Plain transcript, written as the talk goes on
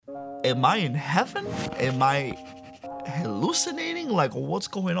am I in heaven? Am I hallucinating? Like, what's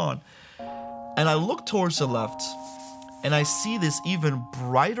going on? And I look towards the left and I see this even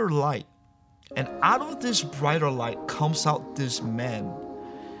brighter light. And out of this brighter light comes out this man.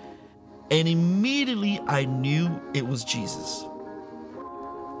 And immediately I knew it was Jesus.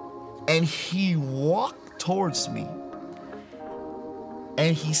 And he walked towards me.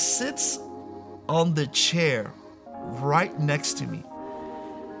 And he sits on the chair right next to me.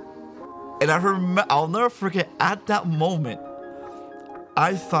 And I'll never forget, at that moment,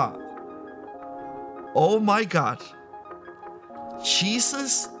 I thought, oh my God,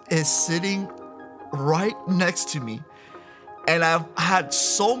 Jesus is sitting right next to me. And I've had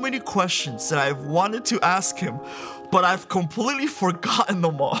so many questions that I've wanted to ask him, but I've completely forgotten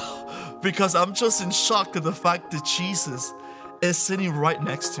them all because I'm just in shock at the fact that Jesus is sitting right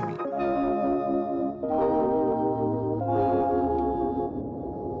next to me.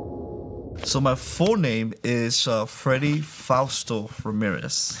 So my full name is Freddy Fausto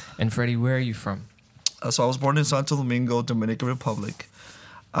Ramirez. And Freddy, where are you from? So I was born in Santo Domingo, Dominican Republic,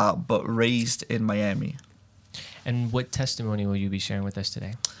 but raised in Miami. And what testimony will you be sharing with us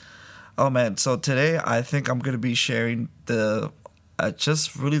today? Oh man, so today I think I'm going to be sharing the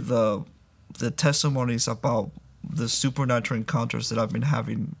testimonies about the supernatural encounters that I've been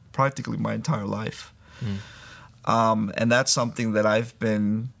having practically my entire life. And that's something that I've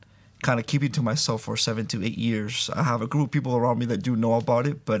been kind of keeping to myself for 7 to 8 years. I have a group of people around me that do know about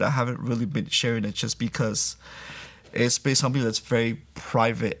it, but I haven't really been sharing it just because it's been something that's very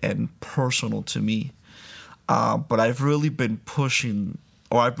private and personal to me. But I've really been feeling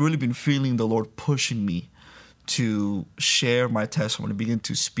the Lord pushing me to share my testimony, begin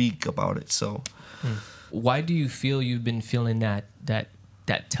to speak about it. So, why do you feel you've been feeling that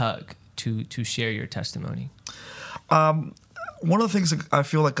tug to share your testimony? One of the things that I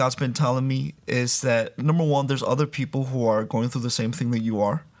feel like God's been telling me is that, number one, there's other people who are going through the same thing that you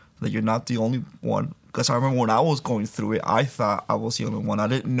are, that you're not the only one. Because I remember when I was going through it, I thought I was the only one. I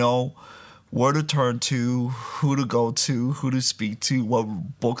didn't know where to turn to, who to go to, who to speak to, what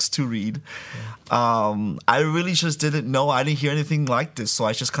books to read. I really just didn't know. I didn't hear anything like this, so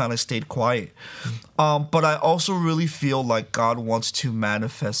I just kind of stayed quiet. But I also really feel like God wants to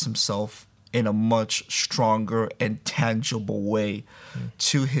manifest himself in a much stronger and tangible way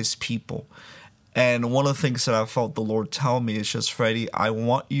to his people. And one of the things that I felt the Lord tell me is just, Freddie, I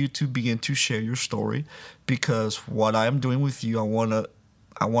want you to begin to share your story, because what I am doing with you, I want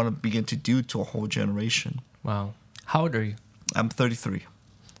to begin to do to a whole generation. Wow. How old are you? I'm 33.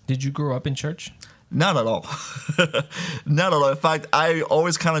 Did you grow up in church? Not at all. Not at all. In fact, I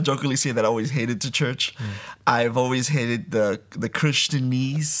always kind of jokingly say that I always hated the church. I've always hated the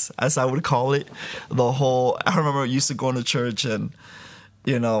Christianese, as I would call it. I remember I used to go to church, and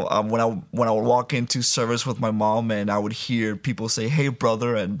when I would walk into service with my mom, and I would hear people say, "Hey,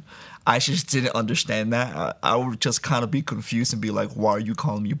 brother," and I just didn't understand that. I would just kind of be confused and be like, "Why are you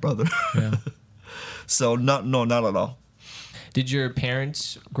calling me brother?" Yeah. So not at all. Did your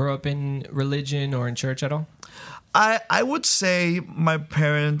parents grow up in religion or in church at all? I would say my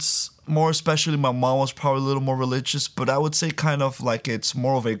parents, more especially my mom, was probably a little more religious, but I would say kind of like it's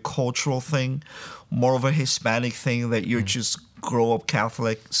more of a cultural thing, more of a Hispanic thing, that you just grow up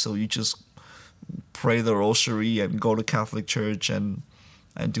Catholic, so you just pray the rosary and go to Catholic church and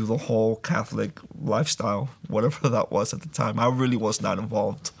do the whole Catholic lifestyle, whatever that was at the time. I really was not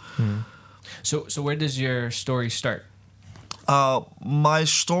involved. So where does your story start? My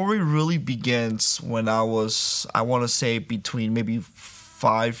story really begins when I was, I want to say, between maybe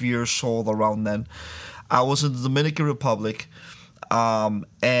 5 years old, around then. I was in the Dominican Republic,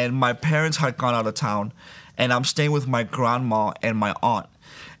 and my parents had gone out of town, and I'm staying with my grandma and my aunt.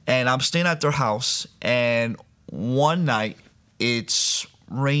 And I'm staying at their house, and one night it's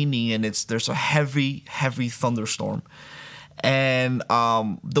raining, and there's a heavy thunderstorm. And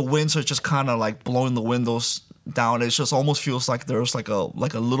the winds are just kind of like blowing the windows down. It just almost feels like there's like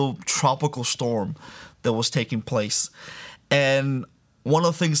a little tropical storm that was taking place. And one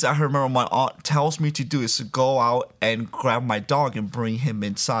of the things that I remember my aunt tells me to do is to go out and grab my dog and bring him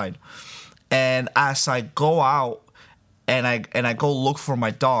inside. And as I go out and I go look for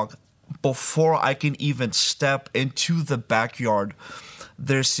my dog, before I can even step into the backyard,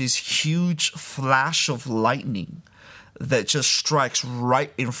 there's this huge flash of lightning that just strikes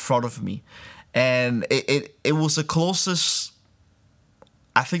right in front of me. And it was the closest,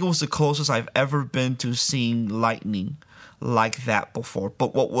 I think it was the closest I've ever been to seeing lightning like that before.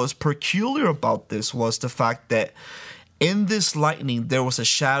 But what was peculiar about this was the fact that in this lightning, there was a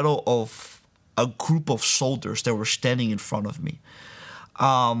shadow of a group of soldiers that were standing in front of me.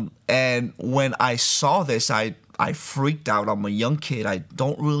 And when I saw this, I freaked out. I'm a young kid. I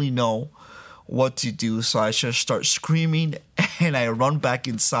don't really know what to do. So I just start screaming and I run back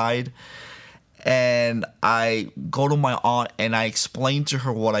inside and I go to my aunt and I explain to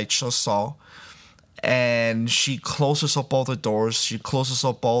her what I just saw. And she closes up all the doors. She closes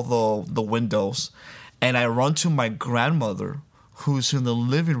up all the windows. And I run to my grandmother who's in the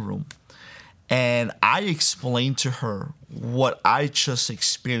living room. And I explained to her what I just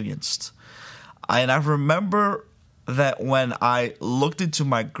experienced. And I remember that when I looked into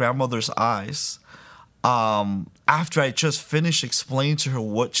my grandmother's eyes, after I just finished explaining to her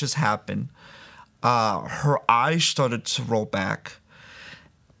what just happened, her eyes started to roll back.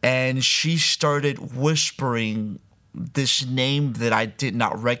 And she started whispering this name that I did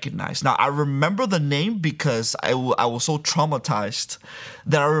not recognize. Now, I remember the name because I was so traumatized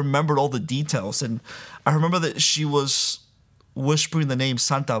that I remembered all the details. And I remember that she was whispering the name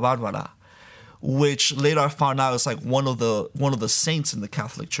Santa Barbara, which later I found out is like one of the saints in the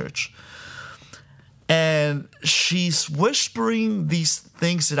Catholic Church. And she's whispering these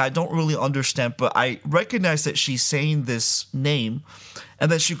things that I don't really understand, but I recognize that she's saying this name.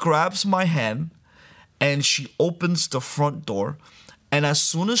 And then she grabs my hand and she opens the front door. And as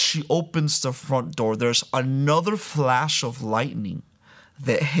soon as she opens the front door, there's another flash of lightning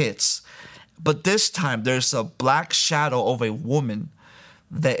that hits. But this time, there's a black shadow of a woman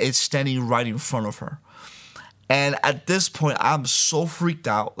that is standing right in front of her. And at this point, I'm so freaked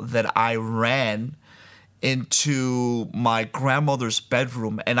out that I ran into my grandmother's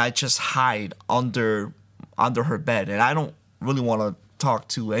bedroom and I just hide under her bed. And I don't really want to talk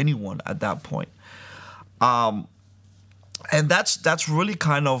to anyone at that point. And that's really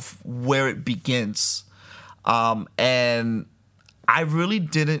kind of where it begins. And I really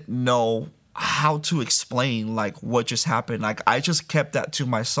didn't know how to explain like what just happened. Like I just kept that to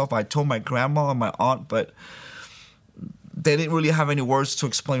myself. I told my grandma and my aunt, but they didn't really have any words to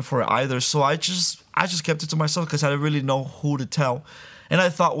explain for it either. So I just kept it to myself because I didn't really know who to tell. And I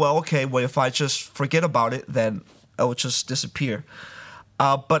thought, well, okay, well, if I just forget about it, then it would just disappear.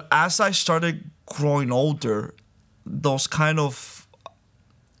 But as I started growing older, those kind of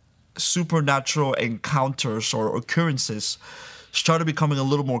supernatural encounters or occurrences started becoming a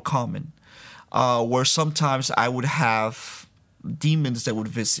little more common, where sometimes I would have demons that would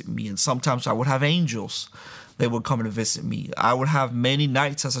visit me, and sometimes I would have angels that would come and visit me. I would have many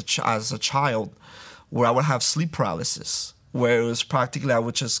nights as a child where I would have sleep paralysis, where it was practically I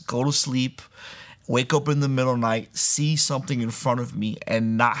would just go to sleep, wake up in the middle of the night, see something in front of me,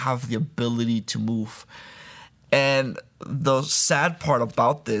 and not have the ability to move. And the sad part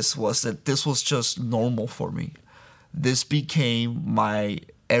about this was that this was just normal for me. This became my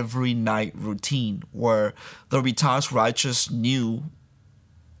every night routine where there would be times where I just knew,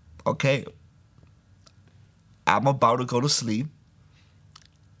 okay, I'm about to go to sleep.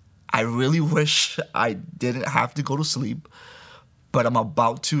 I really wish I didn't have to go to sleep, but I'm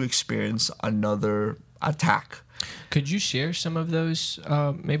about to experience another attack. Could you share some of those,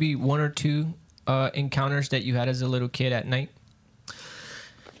 maybe one or two encounters that you had as a little kid at night?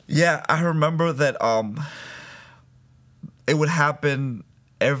 Yeah, I remember that it would happen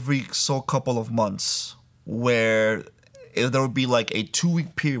every couple of months where there would be like a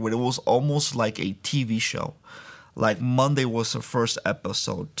 2-week period where it was almost like a TV show. Like Monday was the first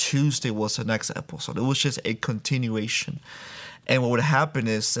episode, Tuesday was the next episode. It was just a continuation. And what would happen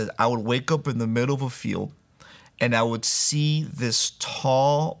is that I would wake up in the middle of a field and I would see this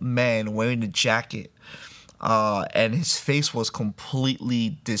tall man wearing a jacket, and his face was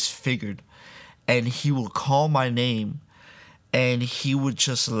completely disfigured. And he would call my name and he would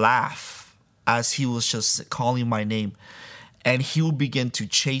just laugh as he was just calling my name. And he would begin to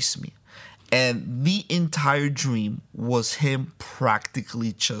chase me. And the entire dream was him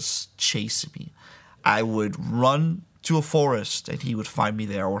practically just chasing me. I would run to a forest and he would find me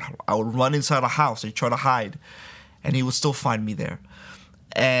there. Or I would run inside a house and try to hide and he would still find me there.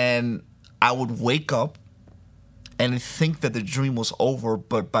 And I would wake up and think that the dream was over,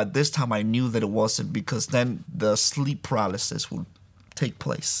 but by this time I knew that it wasn't, because then the sleep paralysis would take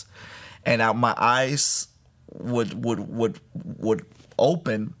place. And my eyes would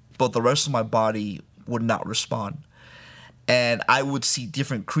open, but the rest of my body would not respond. And I would see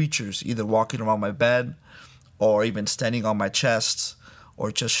different creatures either walking around my bed or even standing on my chest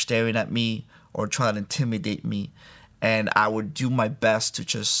or just staring at me or trying to intimidate me. And I would do my best to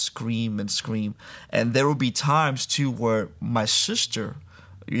just scream and scream. And there would be times too where my sister,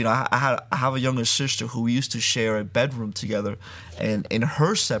 I have a younger sister who we used to share a bedroom together, and in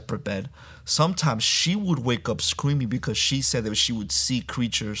her separate bed, sometimes she would wake up screaming because she said that she would see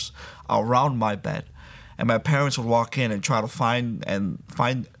creatures around my bed. And my parents would walk in and try to find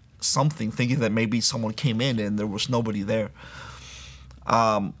something, thinking that maybe someone came in and there was nobody there.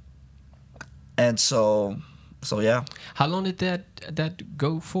 And so yeah. How long did that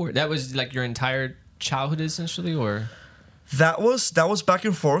go for? That was like your entire childhood, essentially, or? That was back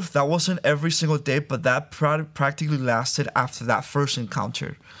and forth. That wasn't every single day, but that practically lasted after that first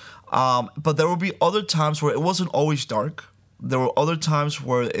encounter. But there would be other times where it wasn't always dark. There were other times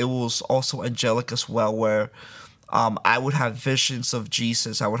where it was also angelic as well, where I would have visions of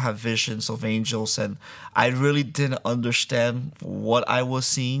Jesus. I would have visions of angels, and I really didn't understand what I was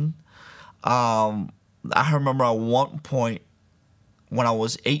seeing. I remember at one point when I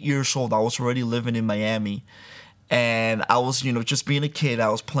was 8 years old, I was already living in Miami. And I was, just being a kid, I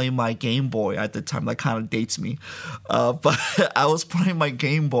was playing my Game Boy at the time. That kind of dates me. But I was playing my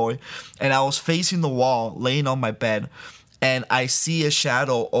Game Boy, and I was facing the wall, laying on my bed. And I see a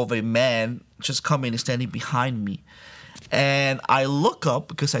shadow of a man just coming and standing behind me. And I look up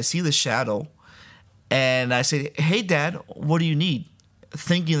because I see the shadow. And I say, "Hey, Dad, what do you need?"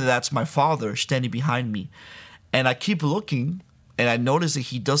 Thinking that that's my father standing behind me. And I keep looking, and I notice that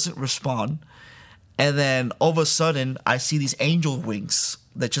he doesn't respond. And then all of a sudden, I see these angel wings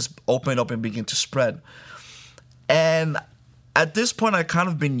that just open up and begin to spread. And at this point, I kind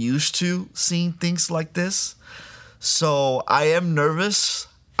of been used to seeing things like this. So I am nervous.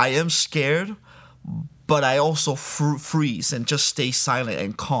 I am scared. But I also freeze and just stay silent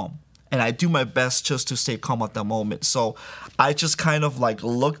and calm. And I do my best just to stay calm at that moment. So I just kind of like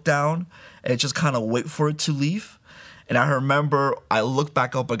look down and just kind of wait for it to leave. And I remember I looked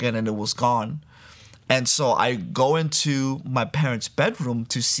back up again and it was gone. And so I go into my parents' bedroom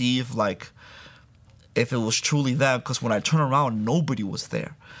to see if it was truly them, because when I turn around, nobody was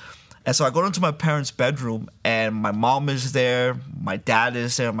there. And so I go into my parents' bedroom, and my mom is there, my dad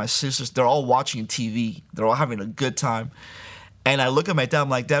is there, my sisters, they're all watching TV. They're all having a good time. And I look at my dad, I'm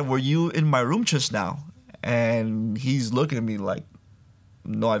like, "Dad, were you in my room just now?" And he's looking at me like,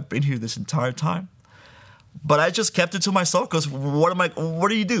 "No, I've been here this entire time." But I just kept it to myself, because what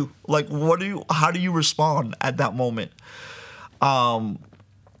do you do? Like, how do you respond at that moment? And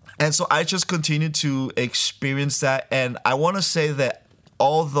so I just continued to experience that. And I want to say that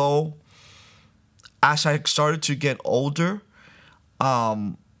although as I started to get older,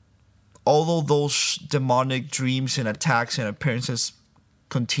 although those demonic dreams and attacks and appearances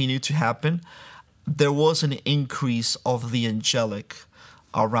continued to happen, there was an increase of the angelic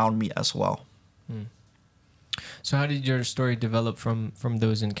around me as well. So how did your story develop from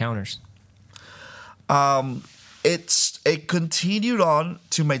those encounters? It continued on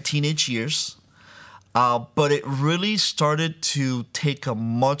to my teenage years, but it really started to take a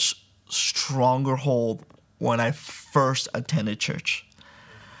much stronger hold when I first attended church.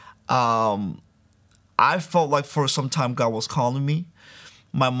 I felt like for some time God was calling me.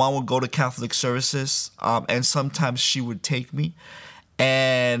 My mom would go to Catholic services, and sometimes she would take me.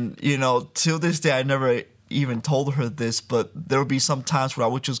 And, till this day, I never even told her this, but there would be some times where I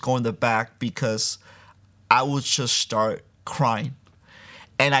would just go in the back because I would just start crying.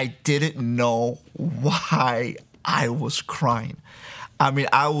 And I didn't know why I was crying. I mean,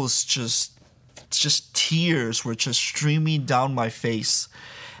 I was just tears were just streaming down my face.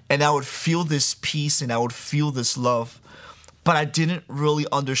 And I would feel this peace and I would feel this love. But I didn't really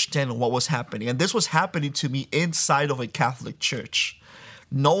understand what was happening. And this was happening to me inside of a Catholic church.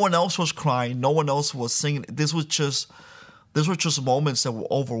 No one else was crying. No one else was singing. These were just moments that would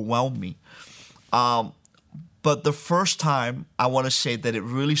overwhelm me. But the first time I want to say that it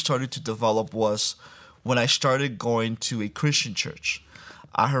really started to develop was when I started going to a Christian church.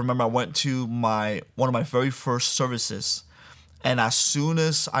 I remember I went to one of my very first services. And as soon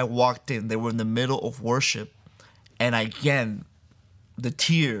as I walked in, they were in the middle of worship. And again, the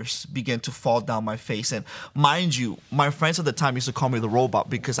tears began to fall down my face. And mind you, my friends at the time used to call me the robot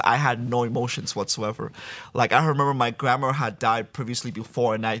because I had no emotions whatsoever. Like, I remember my grandma had died previously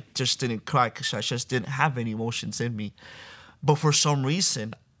before, and I just didn't cry because I just didn't have any emotions in me. But for some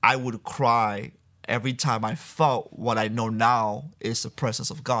reason, I would cry every time I felt what I know now is the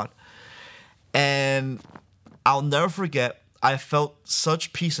presence of God. And I'll never forget, I felt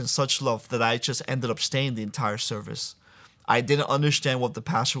such peace and such love that I just ended up staying the entire service. I didn't understand what the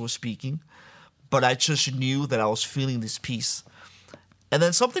pastor was speaking, but I just knew that I was feeling this peace. And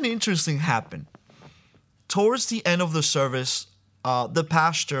then something interesting happened. Towards the end of the service, the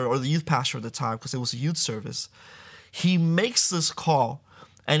pastor, or the youth pastor at the time, because it was a youth service, he makes this call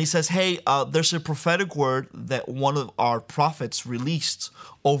and he says, "Hey, there's a prophetic word that one of our prophets released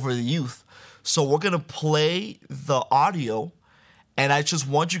over the youth. So we're going to play the audio, and I just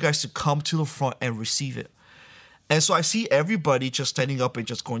want you guys to come to the front and receive it. And so I see everybody just standing up and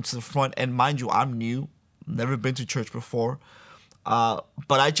just going to the front. And mind you, I'm new, never been to church before. But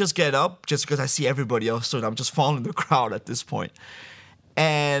I just get up just because I see everybody else. So I'm just following the crowd at this point.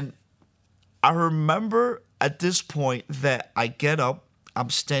 And I remember at this point that I get up, I'm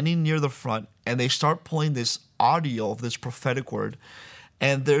standing near the front, and they start playing this audio of this prophetic word.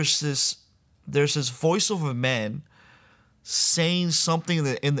 And there's this voice of a man saying something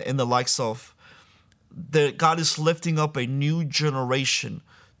in the likes of that God is lifting up a new generation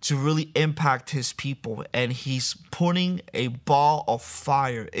to really impact his people, and he's putting a ball of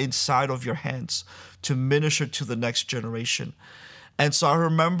fire inside of your hands to minister to the next generation. And so I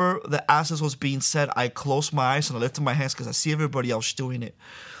remember that as this was being said, I closed my eyes and I lifted my hands because I see everybody else doing it.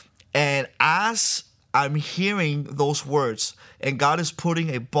 And as I'm hearing those words, and God is putting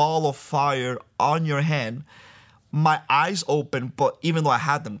a ball of fire on your hand, my eyes open, but even though I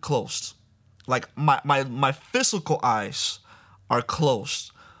had them closed, like my physical eyes are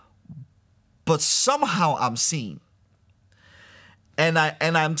closed, but somehow I'm seeing. And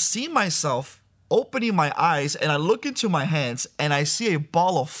I'm seeing myself opening my eyes, and I look into my hands and I see a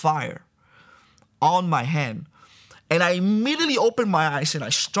ball of fire on my hand. And I immediately open my eyes and I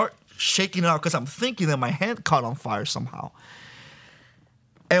start shaking it out because I'm thinking that my hand caught on fire somehow.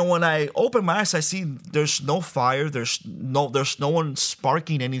 And when I open my eyes, I see there's no fire. There's no one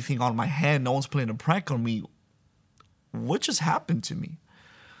sparking anything on my hand. No one's playing a prank on me. What just happened to me?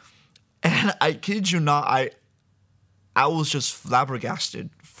 And I kid you not, I was just flabbergasted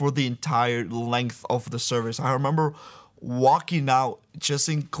for the entire length of the service. I remember walking out just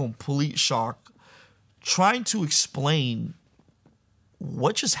in complete shock, trying to explain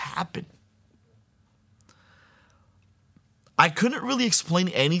what just happened. I couldn't really explain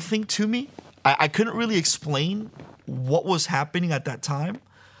anything to me. I couldn't really explain what was happening at that time.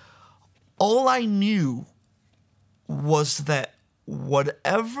 All I knew was that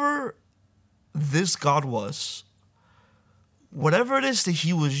whatever this God was, whatever it is that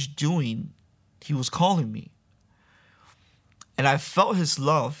he was doing, he was calling me. And I felt his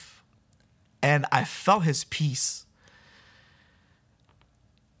love, and I felt his peace.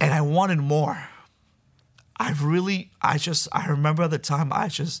 And I wanted more. I remember at the time, I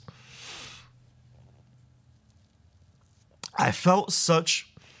felt such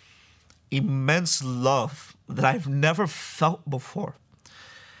immense love that I've never felt before.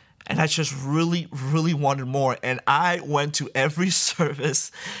 And I just really, really wanted more. And I went to every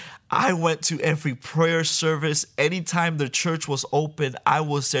service. I went to every prayer service. Anytime the church was open, I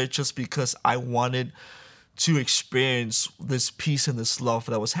was there just because I wanted to experience this peace and this love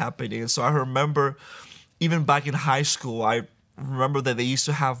that was happening. And so I remember, even back in high school, I remember that they used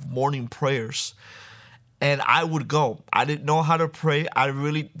to have morning prayers. And I would go. I didn't know how to pray. I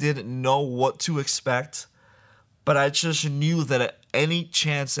really didn't know what to expect. But I just knew that at any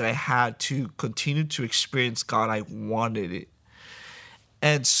chance that I had to continue to experience God, I wanted it.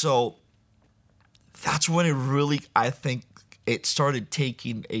 And so that's when it really, I think, it started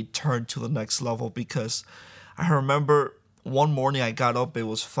taking a turn to the next level, because I remember one morning I got up. It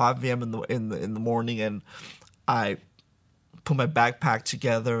was 5 a.m. in the morning, and I put my backpack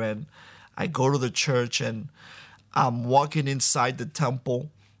together and I go to the church, and I'm walking inside the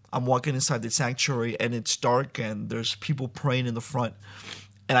temple. I'm walking inside the sanctuary, and it's dark, and there's people praying in the front.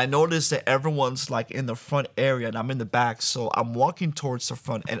 And I noticed that everyone's like in the front area, and I'm in the back. So I'm walking towards the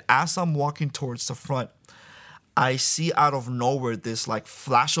front, and as I'm walking towards the front, I see out of nowhere this like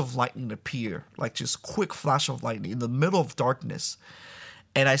flash of lightning appear, like just quick flash of lightning in the middle of darkness.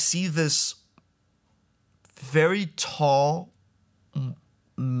 And I see this very tall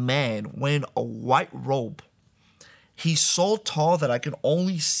man wearing a white robe. He's so tall that I can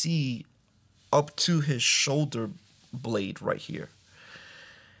only see up to his shoulder blade right here.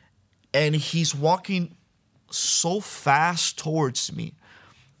 And he's walking so fast towards me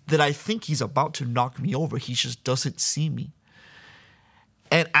that I think he's about to knock me over. He just doesn't see me.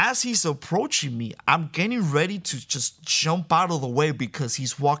 And as he's approaching me, I'm getting ready to just jump out of the way because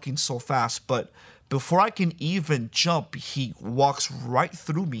he's walking so fast. But before I can even jump, he walks right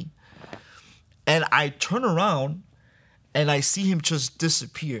through me. And I turn around and I see him just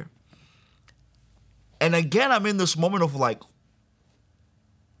disappear. And again, I'm in this moment of like,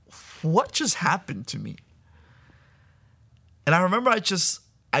 what just happened to me? And I remember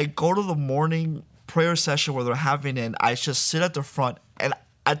I go to the morning prayer session where they're having it, and I just sit at the front. And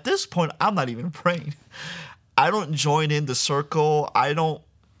at this point, I'm not even praying. I don't join in the circle.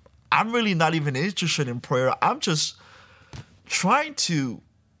 I'm really not even interested in prayer. I'm just trying to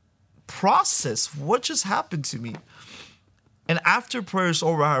process what just happened to me. And after prayer's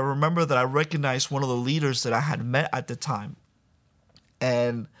over, I remember that I recognized one of the leaders that I had met at the time.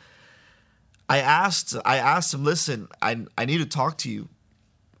 And I asked him, listen, I need to talk to you.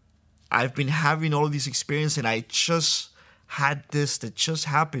 I've been having all of these experiences, and I just had this that just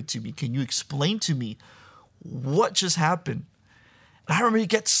happened to me. Can you explain to me what just happened? And I remember he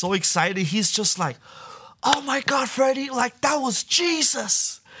gets so excited. He's just like, oh my God, Freddie, like that was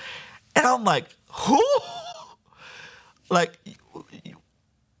Jesus. And I'm like, who? Like,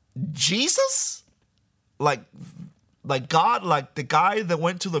 Jesus? Like God, like the guy that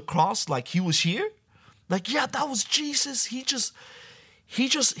went to the cross, like he was here? Like, yeah, that was Jesus.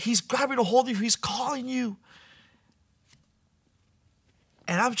 He's grabbing a hold of you. He's calling you.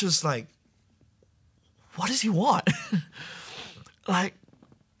 And I'm just like, what does he want? Like,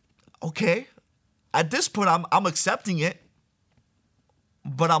 okay. At this point, I'm accepting it.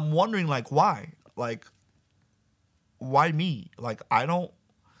 But I'm wondering, like, why? Like, why me? Like, I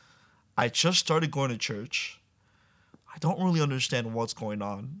just started going to church. I don't really understand what's going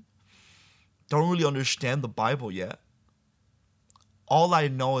on. Don't really understand the Bible yet. All I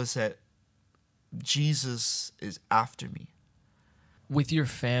know is that Jesus is after me. With your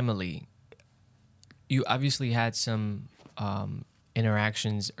family, you obviously had some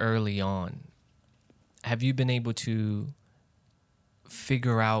interactions early on. Have you been able to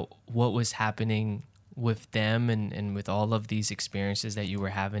figure out what was happening with them and with all of these experiences that you were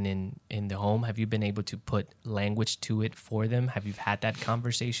having in the home? Have you been able to put language to it for them? Have you had that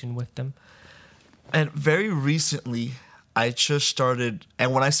conversation with them? And very recently, I just started,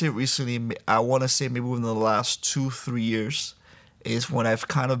 and when I say recently, I want to say maybe within the last 2-3 years, is when I've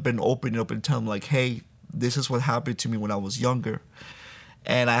kind of been opening up and telling them, like, hey, this is what happened to me when I was younger.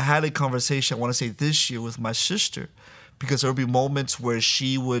 And I had a conversation, I want to say this year, with my sister, because there would be moments where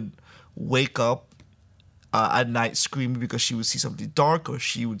she would wake up at night screaming because she would see something dark or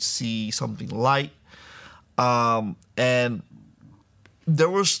she would see something light. And there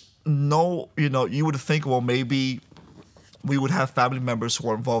was no, you would think, well, maybe we would have family members who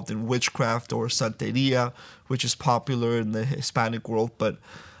are involved in witchcraft or Santeria, which is popular in the Hispanic world, but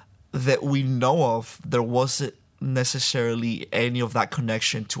that we know of, there wasn't necessarily any of that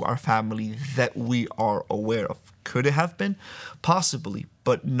connection to our family that we are aware of. Could it have been? Possibly,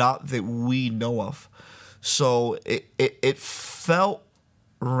 but not that we know of. So it felt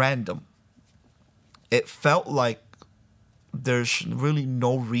random. It felt like there's really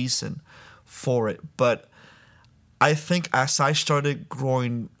no reason for it. But I think as I started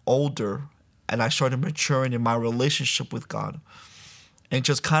growing older and I started maturing in my relationship with God and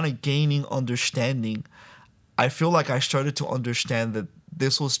just kind of gaining understanding, I feel like I started to understand that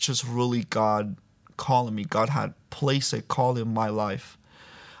this was just really God calling me. God had placed a call in my life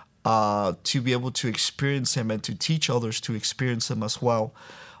to be able to experience Him and to teach others to experience Him as well.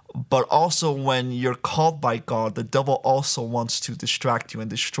 But also, when you're called by God, the devil also wants to distract you and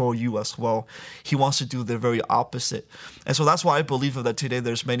destroy you as well. He wants to do the very opposite. And so that's why I believe that today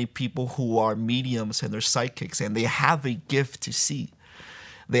there's many people who are mediums and they're psychics and they have a gift to see.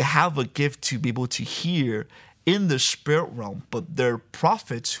 They have a gift to be able to hear in the spirit realm, but they're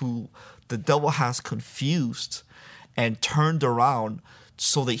prophets who the devil has confused and turned around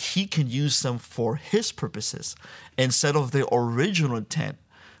so that he can use them for his purposes instead of the original intent,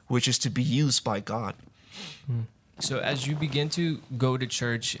 which is to be used by God. So as you begin to go to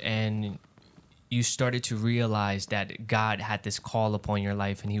church and you started to realize that God had this call upon your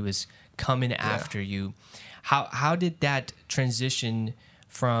life and He was coming after you, how did that transition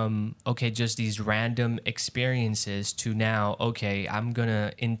from, okay, just these random experiences to now, okay, I'm going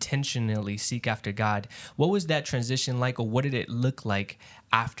to intentionally seek after God? What was that transition like, or what did it look like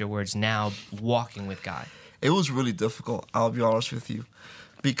afterwards, now walking with God? It was really difficult, I'll be honest with you,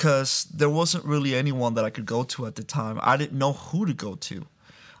 because there wasn't really anyone that I could go to at the time. I didn't know who to go to.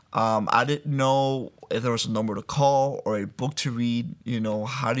 I didn't know if there was a number to call or a book to read.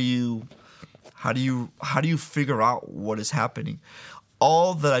 How do you figure out what is happening?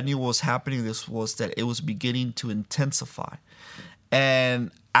 All that I knew was happening was that it was beginning to intensify. And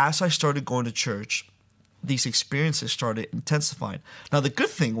as I started going to church, these experiences started intensifying. Now, the good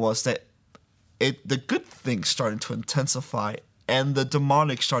thing was that the good things started to intensify and the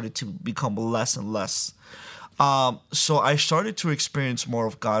demonic started to become less and less. So I started to experience more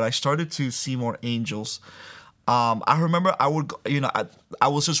of God. I started to see more angels. I remember I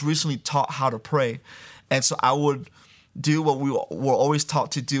was just recently taught how to pray. And so I would do what we were always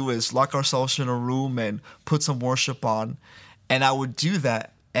taught to do, is lock ourselves in a room and put some worship on. And I would do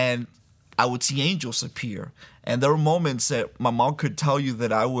that. And I would see angels appear. And there were moments that my mom could tell you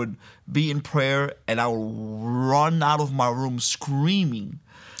that I would be in prayer and I would run out of my room screaming.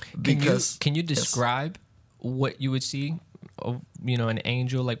 Can you describe what you would see of, an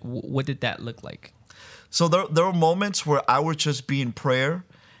angel? Like, what did that look like? So there were moments where I would just be in prayer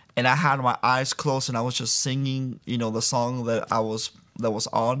and I had my eyes closed and I was just singing, the song that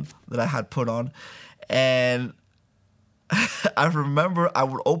I had put on. And I remember I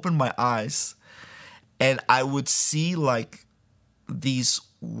would open my eyes and I would see like these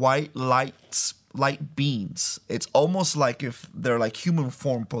white light beams. It's almost like if they're like human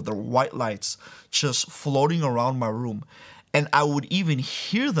form, but they're white lights just floating around my room. And I would even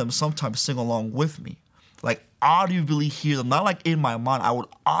hear them sometimes sing along with me. Like audibly hear them, not like in my mind. I would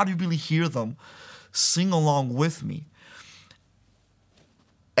audibly hear them sing along with me.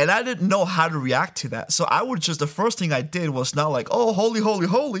 And I didn't know how to react to that. So the first thing I did was not like, oh, holy, holy,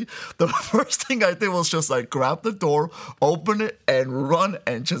 holy. The first thing I did was just like grab the door, open it, and run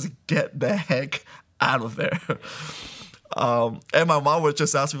and just get the heck out of there. And my mom would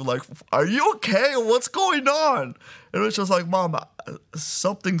just ask me like, are you okay? What's going on? And it was just like, Mom,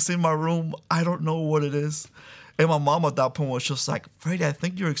 something's in my room. I don't know what it is. And my mom at that point was just like, Freddie, I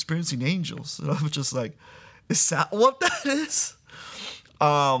think you're experiencing angels. And I was just like, is that what that is?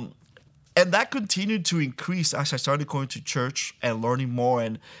 And that continued to increase as I started going to church and learning more.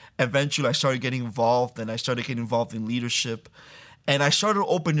 And eventually I started getting involved and I started getting involved in leadership. And I started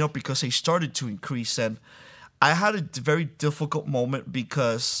opening up because they started to increase. And I had a very difficult moment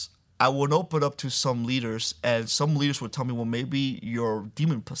because I would open up to some leaders and some leaders would tell me, well, maybe you're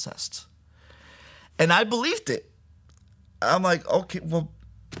demon possessed. And I believed it. I'm like, okay, well,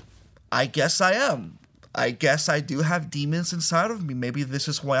 I guess I am. I guess I do have demons inside of me. Maybe this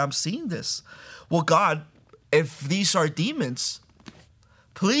is why I'm seeing this. Well, God, if these are demons,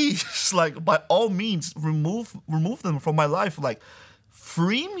 please, like, by all means, remove them from my life. Like,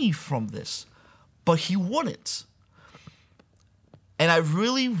 free me from this. But he wouldn't. And I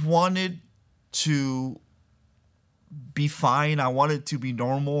really wanted to be fine. I wanted to be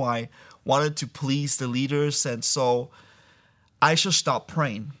normal. I wanted to please the leaders. And so I just stopped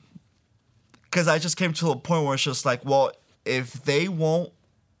praying. Because I just came to a point where it's just like, well, if they won't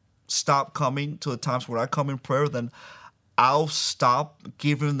stop coming to the times where I come in prayer, then I'll stop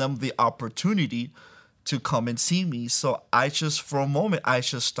giving them the opportunity to come and see me. So for a moment, I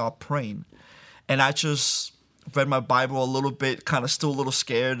just stopped praying. And I just read my Bible a little bit, kind of still a little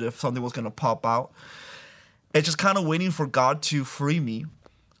scared if something was going to pop out. And just kind of waiting for God to free me.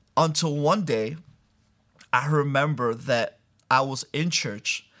 Until one day, I remember that I was in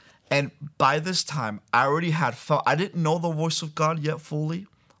church. And by this time, I already had felt, I didn't know the voice of God yet fully.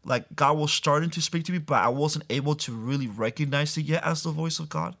 Like, God was starting to speak to me, but I wasn't able to really recognize it yet as the voice of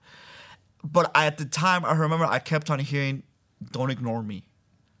God. But at the time, I remember I kept on hearing, don't ignore me.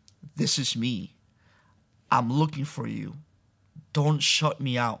 This is me. I'm looking for you. Don't shut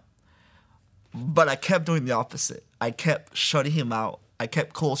me out. But I kept doing the opposite. I kept shutting him out. I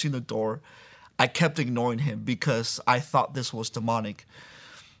kept closing the door. I kept ignoring him because I thought this was demonic.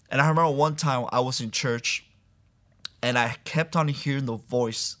 And I remember one time I was in church and I kept on hearing the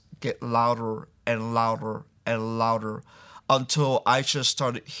voice get louder and louder and louder until I just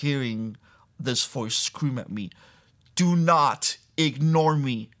started hearing this voice scream at me, do not ignore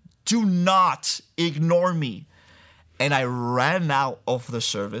me. Do not ignore me. And I ran out of the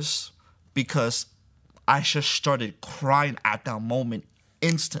service because I just started crying at that moment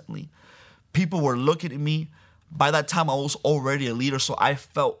instantly. People were looking at me. By that time, I was already a leader, so I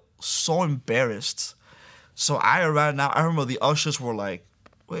felt so embarrassed. So I ran out. I remember the ushers were like,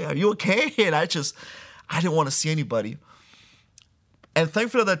 wait, are you okay? And I didn't want to see anybody. And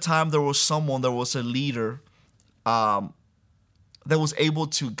thankfully at that time, there was a leader that was able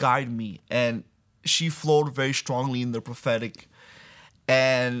to guide me. And she flowed very strongly in the prophetic.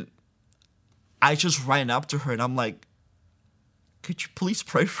 And I just ran up to her and I'm like, could you please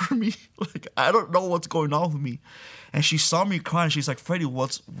pray for me? Like, I don't know what's going on with me. And she saw me crying. She's like, Freddie,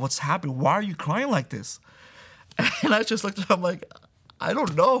 what's happening? Why are you crying like this? And I just looked at her. I'm like, I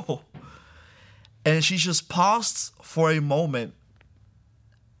don't know. And she just paused for a moment.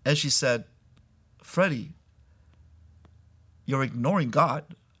 And she said, Freddie, you're ignoring God.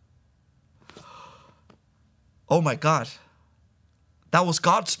 Oh my God. That was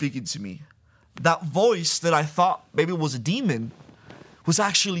God speaking to me. That voice that I thought maybe was a demon was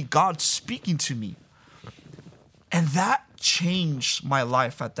actually God speaking to me. And that changed my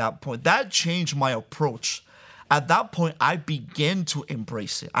life at that point. That changed my approach. At that point, I began to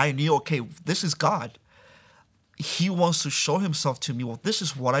embrace it. I knew, okay, this is God. He wants to show himself to me. Well, this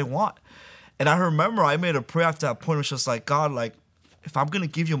is what I want. And I remember I made a prayer after that point. It was just like, God, like, if I'm going to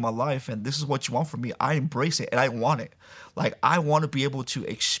give you my life and this is what you want from me, I embrace it and I want it. Like, I want to be able to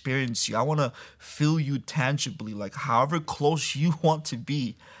experience you. I want to feel you tangibly. Like, however close you want to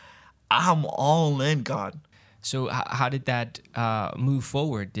be, I'm all in, God. So how did that move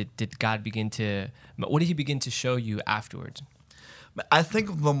forward? Did God begin to, what did he begin to show you afterwards? I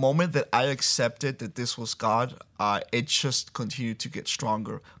think the moment that I accepted that this was God, it just continued to get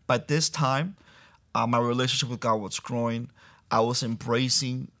stronger. But this time, my relationship with God was growing. I was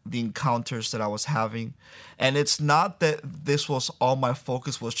embracing the encounters that I was having. And it's not that this was all my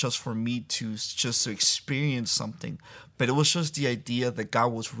focus was just for me to just to experience something, but it was just the idea that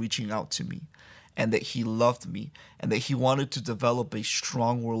God was reaching out to me and that he loved me and that he wanted to develop a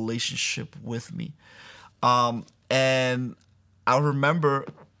strong relationship with me. And I remember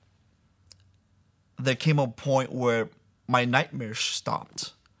there came a point where my nightmares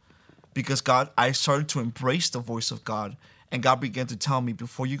stopped because I started to embrace the voice of God. And God began to tell me,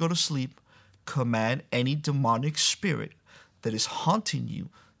 before you go to sleep, command any demonic spirit that is haunting you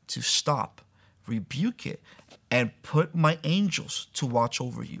to stop, rebuke it, and put my angels to watch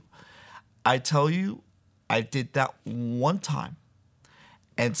over you. I tell you, I did that one time.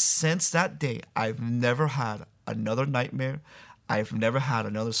 And since that day, I've never had another nightmare. I've never had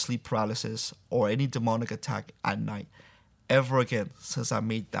another sleep paralysis or any demonic attack at night ever again since I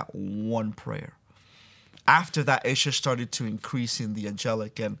made that one prayer. After that, it just started to increase in the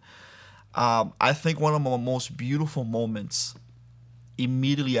angelic. And I think one of my most beautiful moments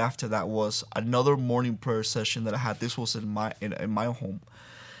immediately after that was another morning prayer session that I had. This was in my home.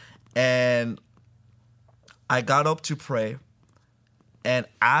 And I got up to pray. And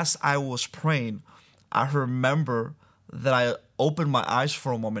as I was praying, I remember that I opened my eyes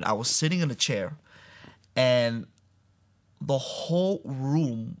for a moment. I was sitting in a chair. And the whole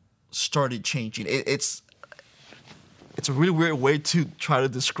room started changing. It's a really weird way to try to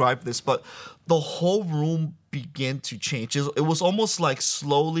describe this, but the whole room began to change. It was almost like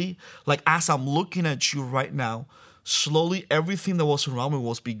slowly, like as I'm looking at you right now, slowly everything that was around me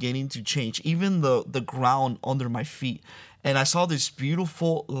was beginning to change, even the ground under my feet. And I saw this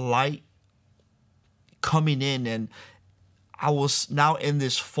beautiful light coming in, and I was now in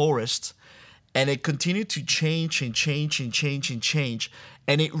this forest, and it continued to change and change and change and change.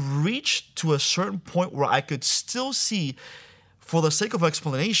 And it reached to a certain point where I could still see, for the sake of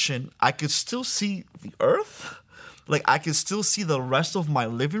explanation, I could still see the earth. Like, I could still see the rest of my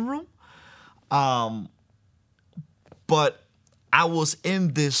living room. But I was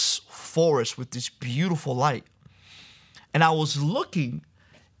in this forest with this beautiful light. And I was looking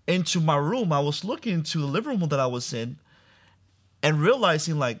into my room. I was looking into the living room that I was in and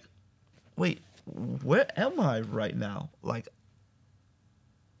realizing, like, wait, where am I right now? Like,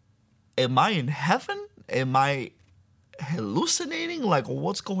 am I in heaven? Am I hallucinating? Like,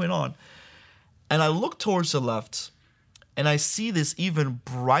 what's going on? And I look towards the left, and I see this even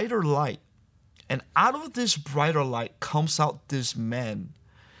brighter light. And out of this brighter light comes out this man.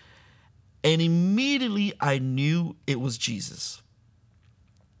 And immediately I knew it was Jesus.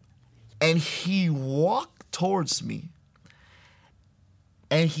 And he walked towards me.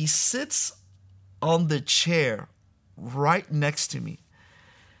 And he sits on the chair right next to me.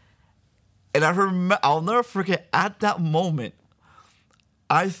 And I'll never forget, at that moment,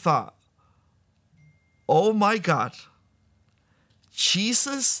 I thought, oh my God,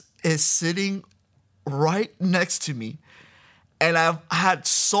 Jesus is sitting right next to me. And I've had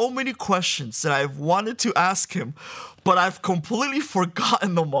so many questions that I've wanted to ask him, but I've completely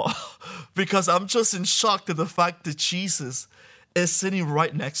forgotten them all because I'm just in shock at the fact that Jesus is sitting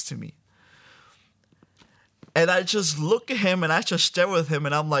right next to me. And I just look at him and I just stare with him,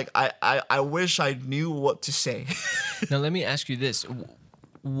 and I'm like, I wish I knew what to say. Now, let me ask you this.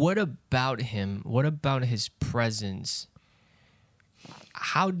 What about him? What about his presence?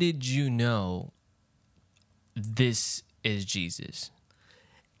 How did you know this is Jesus?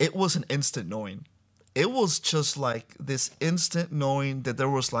 It was an instant knowing. It was just like this instant knowing that there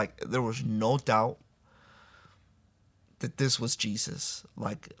was no doubt that this was Jesus.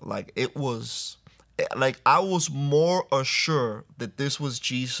 Like it was, like I was more assured that this was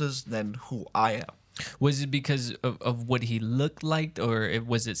Jesus than who I am. Was it because of what he looked like, or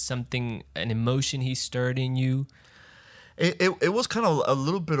was it something, an emotion he stirred in you? It was kind of a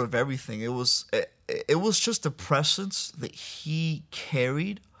little bit of everything. It was just the presence that he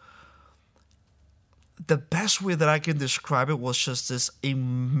carried. The best way that I can describe it was just this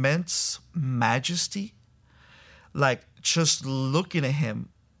immense majesty. Like, just looking at him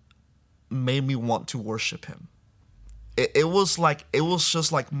made me want to worship him. it was like it was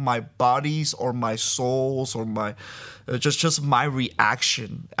just like my body's or my soul's or my just my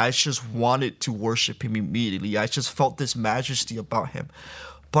reaction. I just wanted to worship him immediately. I just felt this majesty about him,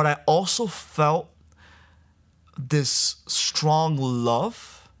 but I also felt this strong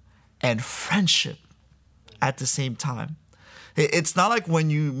love and friendship at the same time. It's not like when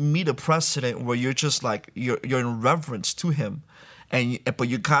you meet a president where you're just like you're in reverence to him, but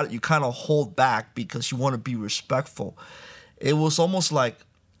you kind of hold back because you want to be respectful. It was almost like,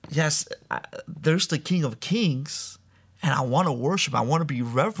 yes, there's the King of Kings, and I want to worship. I want to be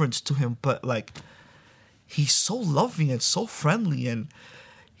reverent to him, but like he's so loving and so friendly, and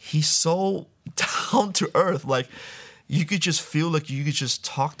he's so down to earth. Like you could just feel like you could just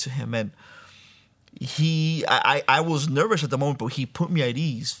talk to him, and I was nervous at the moment, but he put me at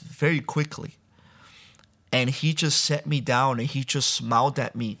ease very quickly. And he just set me down and he just smiled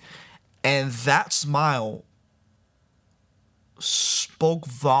at me. And that smile spoke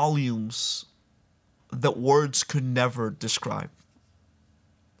volumes that words could never describe.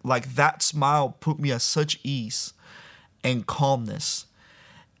 Like that smile put me at such ease and calmness.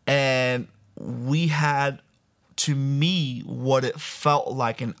 And we had, to me, what it felt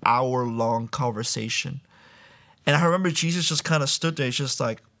like an hour-long conversation. And I remember Jesus just kind of stood there. He's just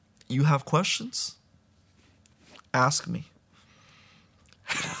like, you have questions? Ask me.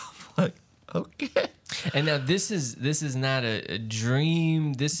 I'm like, okay. And now this is not a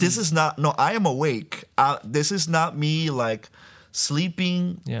dream. This is not, no, I am awake. This is not me like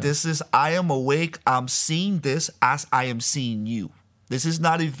sleeping. Yeah. This is, I am awake. I'm seeing this as I am seeing you. This is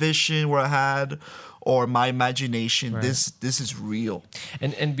not a vision where I had or my imagination. Right. This is real.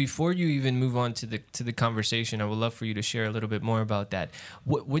 And before you even move on to the conversation, I would love for you to share a little bit more about that.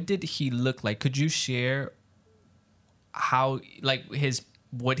 What did he look like? Could you share how, like,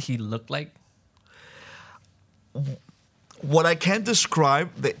 what he looked like? What I can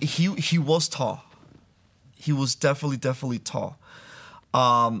describe, that he was tall. He was definitely tall.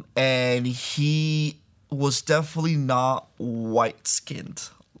 And he was definitely not white skinned,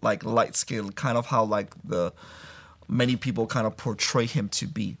 like light skinned, kind of how like the many people kind of portray him to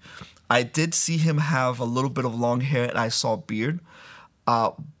be. I did see him have a little bit of long hair and I saw a beard.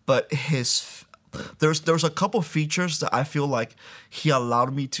 But there's a couple features that I feel like he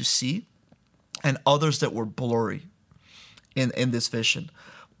allowed me to see and others that were blurry in this vision.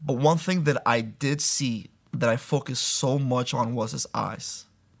 But one thing that I did see that I focused so much on was his eyes.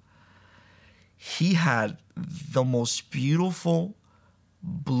 He had the most beautiful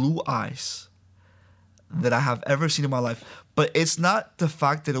blue eyes that I have ever seen in my life. But it's not the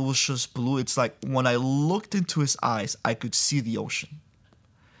fact that it was just blue. It's like when I looked into his eyes, I could see the ocean.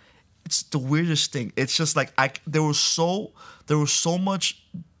 It's the weirdest thing. It's just like there was so much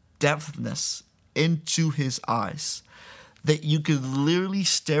depthness into his eyes that you could literally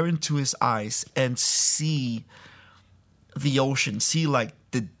stare into his eyes and see the ocean, see like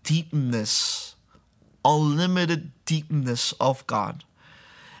the deepness, unlimited deepness of God.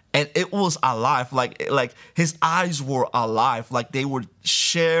 And it was alive, like his eyes were alive, like they would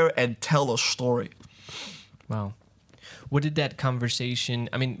share and tell a story. Wow. What did that conversation,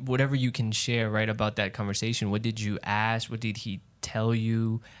 I mean, whatever you can share, right, about that conversation, what did you ask? What did he tell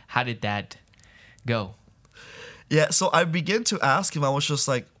you? How did that go? Yeah, so I began to ask him. I was just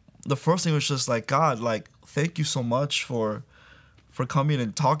like, the first thing was just like, God, like, thank you so much for coming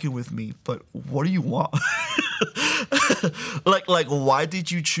and talking with me, but what do you want? like why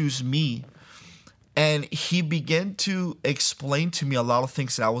did you choose me? And he began to explain to me a lot of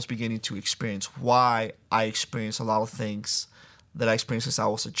things that I was beginning to experience, why I experienced a lot of things that I experienced since I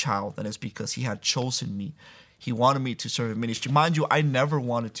was a child, and it's because he had chosen me. He wanted me to serve in ministry. Mind you, I never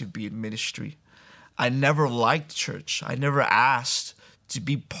wanted to be in ministry. I never liked church. I never asked to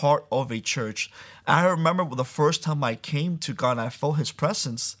be part of a church. I remember the first time I came to God and I felt his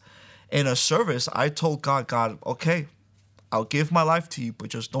presence in a service, I told God, okay, I'll give my life to you, but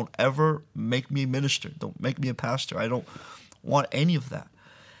just don't ever make me a minister. Don't make me a pastor. I don't want any of that.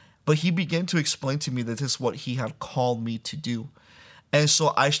 But he began to explain to me that this is what he had called me to do. And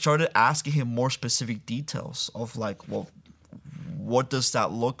so I started asking him more specific details of like, well, what does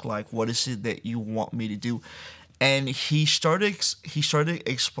that look like? What is it that you want me to do? And he started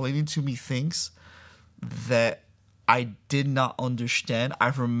explaining to me things that I did not understand. I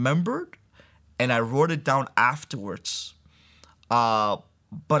remembered and I wrote it down afterwards. But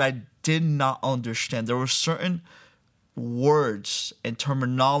I did not understand. There were certain words and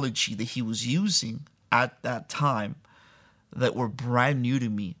terminology that he was using at that time that were brand new to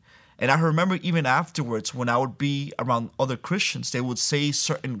me. And I remember even afterwards when I would be around other Christians, they would say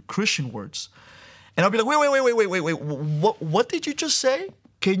certain Christian words. And I'll be like, wait. What did you just say?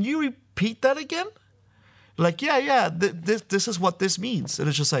 Can you repeat that again? Like, yeah. This is what this means. And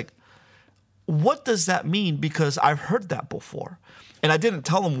it's just like, what does that mean? Because I've heard that before. And I didn't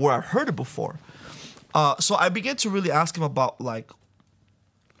tell him where I heard it before. So I began to really ask him about, like,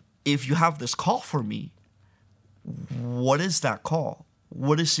 if you have this call for me, what is that call?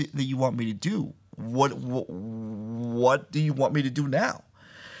 What is it that you want me to do? What do you want me to do now?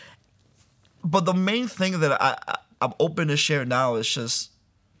 But the main thing that I'm open to share now is just,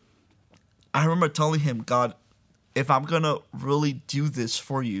 I remember telling him, God, if I'm going to really do this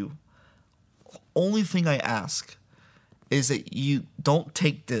for you, only thing I ask is that you don't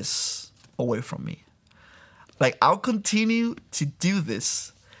take this away from me. Like, I'll continue to do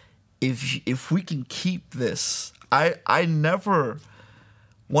this if we can keep this. I never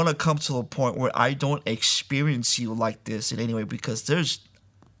want to come to a point where I don't experience you like this in any way, because there's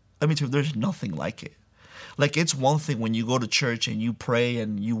nothing like it. Like, it's one thing when you go to church and you pray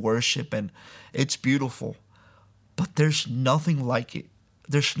and you worship and it's beautiful, but there's nothing like it.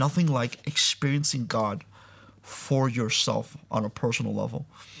 There's nothing like experiencing God for yourself on a personal level.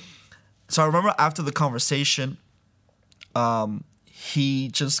 So I remember after the conversation, he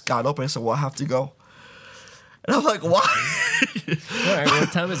just got up and said, well, I have to go. And I'm like, why? All right, well,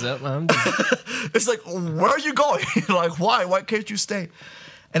 time is up. It's like, where are you going? Like, why? Why can't you stay?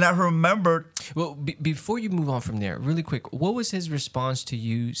 And I remembered. Well, before you move on from there, really quick, what was his response to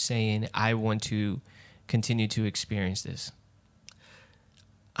you saying, I want to continue to experience this?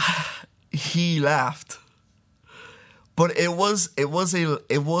 He laughed. But it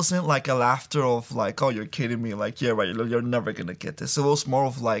wasn't like a laughter of like, oh, you're kidding me. Like, yeah, right, you're never going to get this. It was more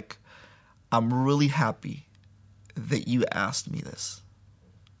of like, I'm really happy that you asked me this.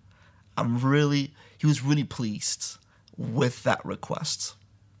 He was really pleased with that request.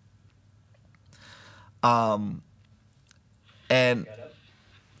 And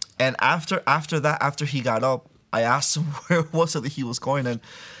after that, after he got up, I asked him where it was that he was going, and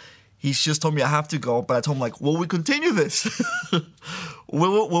he just told me I have to go. But I told him, like, will we continue this?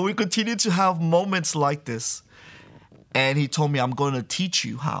 will we continue to have moments like this? And he told me, I'm going to teach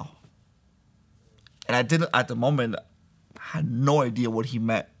you how. And I didn't, at the moment, I had no idea what he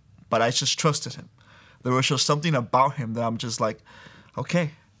meant, but I just trusted him. There was just something about him that I'm just like,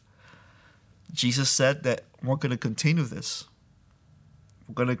 okay. Jesus said that we're going to continue this.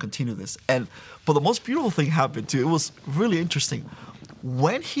 We're going to continue this. But the most beautiful thing happened too. It was really interesting.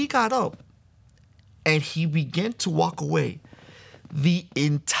 When he got up and he began to walk away, the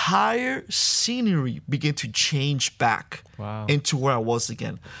entire scenery began to change back into where I was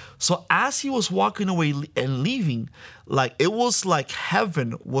again. So as he was walking away and leaving, like, it was like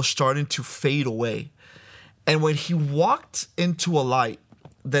heaven was starting to fade away. And when he walked into a light,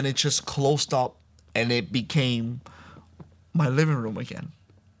 then it just closed up and it became my living room again.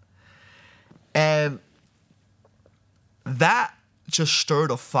 And that just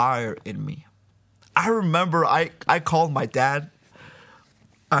stirred a fire in me. I remember I called my dad.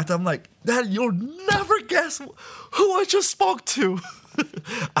 I'm like, Dad, you'll never guess who I just spoke to.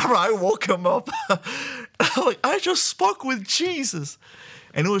 I woke him up. I'm like, I just spoke with Jesus.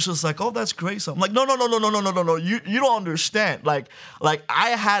 And it was just like, oh, that's great. So I'm like, no. You don't understand. Like I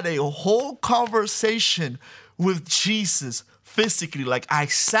had a whole conversation with Jesus physically. Like, I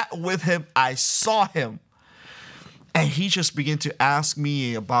sat with him. I saw him. And he just began to ask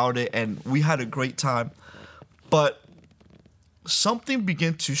me about it. And we had a great time. But something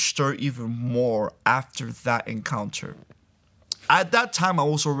began to stir even more after that encounter. At that time, I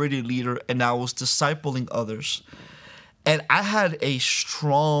was already a leader and I was discipling others. And I had a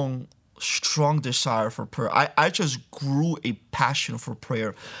strong desire for prayer. I just grew a passion for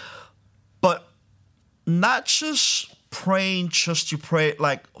prayer. But not just praying just to pray.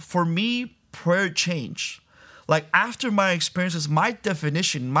 Like, for me, prayer changed. Like, after my experiences, my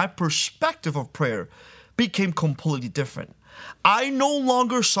definition, my perspective of prayer became completely different. I no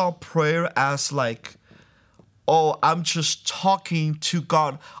longer saw prayer as like, oh, I'm just talking to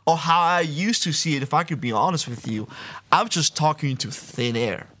God, or how I used to see it, if I could be honest with you. I'm just talking to thin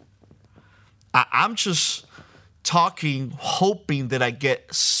air. I'm just talking, hoping that I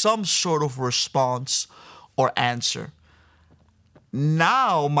get some sort of response or answer.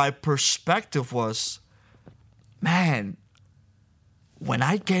 Now my perspective was, man, when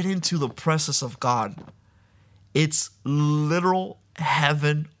I get into the presence of God, it's literal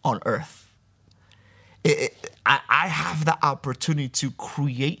heaven on earth. I have the opportunity to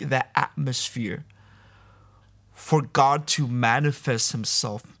create that atmosphere for God to manifest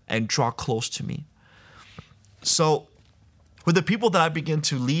himself and draw close to me. So with the people that I began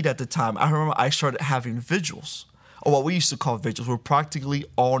to lead at the time, I remember I started having vigils, or what we used to call vigils, were practically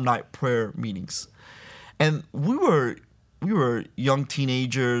all-night prayer meetings. And we were young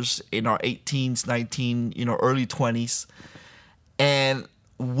teenagers in our 18s, 19, early 20s. And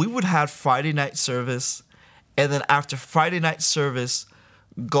we would have Friday night service, and then after Friday night service,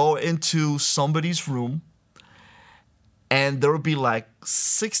 go into somebody's room, and there would be like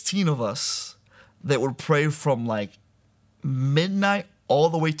 16 of us that would pray from like midnight all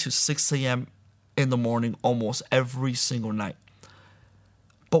the way to 6 a.m. in the morning almost every single night.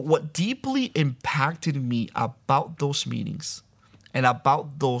 But what deeply impacted me about those meetings and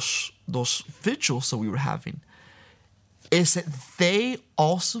about those vigils that we were having is that they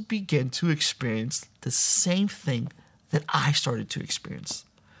also began to experience the same thing that I started to experience.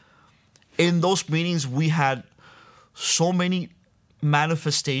 In those meetings, we had so many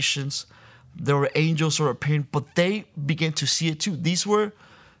manifestations. There were angels who were appearing, but they began to see it too. These were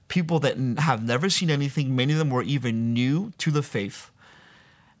people that have never seen anything. Many of them were even new to the faith.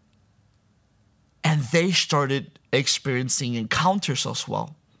 And they started experiencing encounters as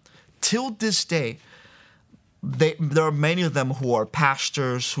well. Till this day, there are many of them who are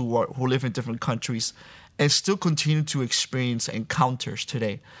pastors who live in different countries and still continue to experience encounters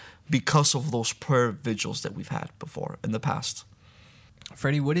today because of those prayer vigils that we've had before in the past.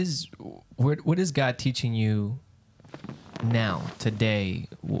 Freddie, what is God teaching you now, today?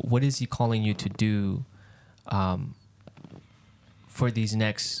 What is he calling you to do for these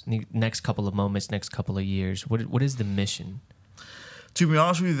next couple of moments, next couple of years? What is the mission? To be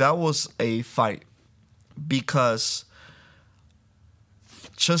honest with you, that was a fight, because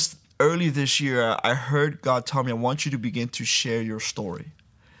just early this year, I heard God tell me, I want you to begin to share your story.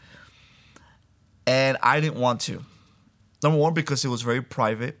 And I didn't want to. Number one, because it was very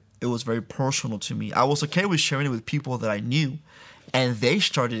private. It was very personal to me. I was okay with sharing it with people that I knew, and they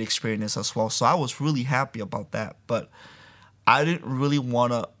started experiencing this as well. So I was really happy about that. But I didn't really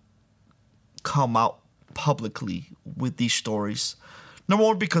want to come out publicly with these stories. Number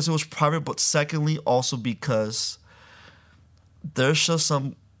one, because it was private, but secondly, also because there's just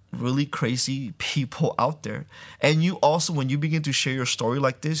some really crazy people out there. And you also, when you begin to share your story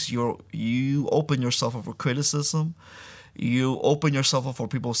like this, you open yourself up for criticism. You open yourself up for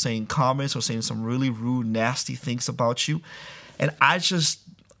people saying comments or saying some really rude, nasty things about you. And I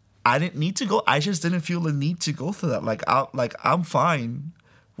didn't need to go. I just didn't feel the need to go through that. I'm fine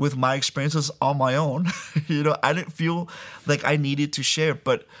with my experiences on my own. I didn't feel like I needed to share.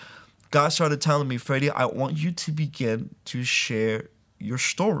 But God started telling me, Freddie, I want you to begin to share your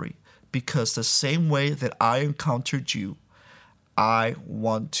story, because the same way that I encountered you, I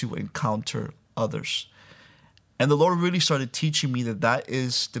want to encounter others. And the Lord really started teaching me that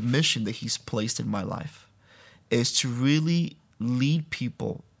is the mission that He's placed in my life, is to really lead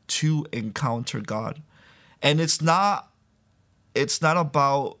people to encounter God. And it's not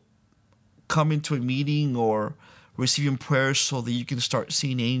about coming to a meeting or receiving prayers so that you can start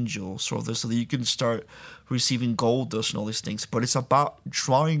seeing angels, or so that you can start receiving gold dust and all these things. But it's about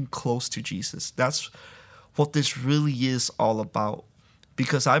drawing close to Jesus. That's what this really is all about.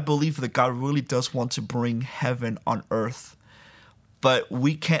 Because I believe that God really does want to bring heaven on earth. But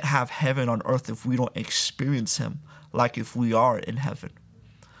we can't have heaven on earth if we don't experience Him like if we are in heaven.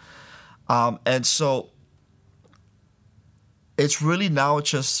 And so it's really now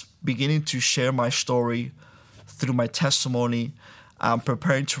just beginning to share my story through my testimony. I'm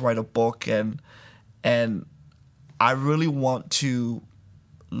preparing to write a book, and I really want to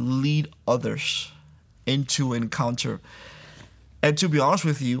lead others into encounter. And to be honest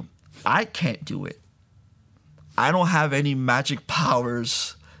with you, I can't do it. I don't have any magic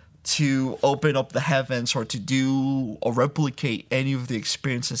powers to open up the heavens or to do or replicate any of the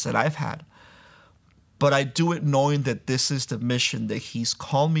experiences that I've had. But I do it knowing that this is the mission, that He's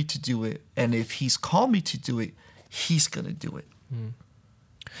called me to do it. And if He's called me to do it, He's going to do it. Mm.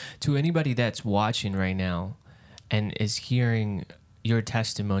 To anybody that's watching right now and is hearing your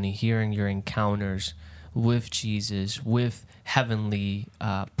testimony, hearing your encounters with Jesus, with heavenly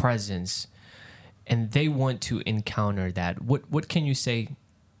presence, and they want to encounter that, what can you say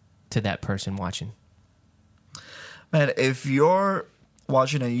to that person watching? Man, if you're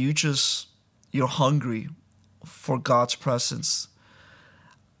watching and you're hungry for God's presence,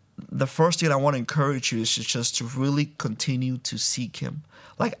 the first thing I want to encourage you is just to really continue to seek Him.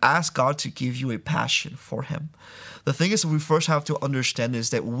 Like, ask God to give you a passion for Him. The thing is, we first have to understand is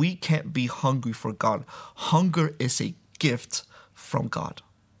that we can't be hungry for God. Hunger is a gift from God.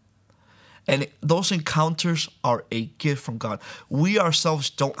 And those encounters are a gift from God. We ourselves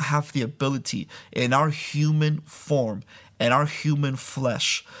don't have the ability in our human form and our human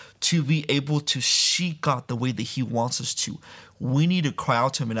flesh to be able to see God the way that he wants us to, we need to cry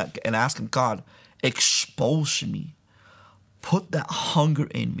out to him and ask him, God, expose me. Put that hunger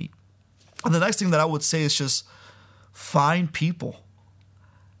in me. And the next thing that I would say is just find people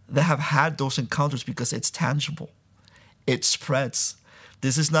that have had those encounters, because it's tangible. It spreads.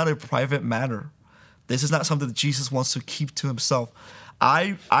 This is not a private matter. This is not something that Jesus wants to keep to himself.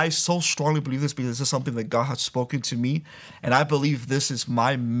 I so strongly believe this, because this is something that God has spoken to me, and I believe this is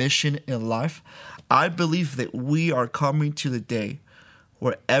my mission in life. I believe that we are coming to the day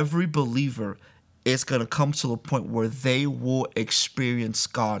where every believer is going to come to the point where they will experience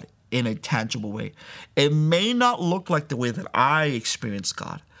God in a tangible way. It may not look like the way that I experience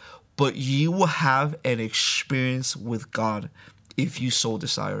God, but you will have an experience with God if you so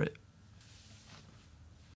desire it.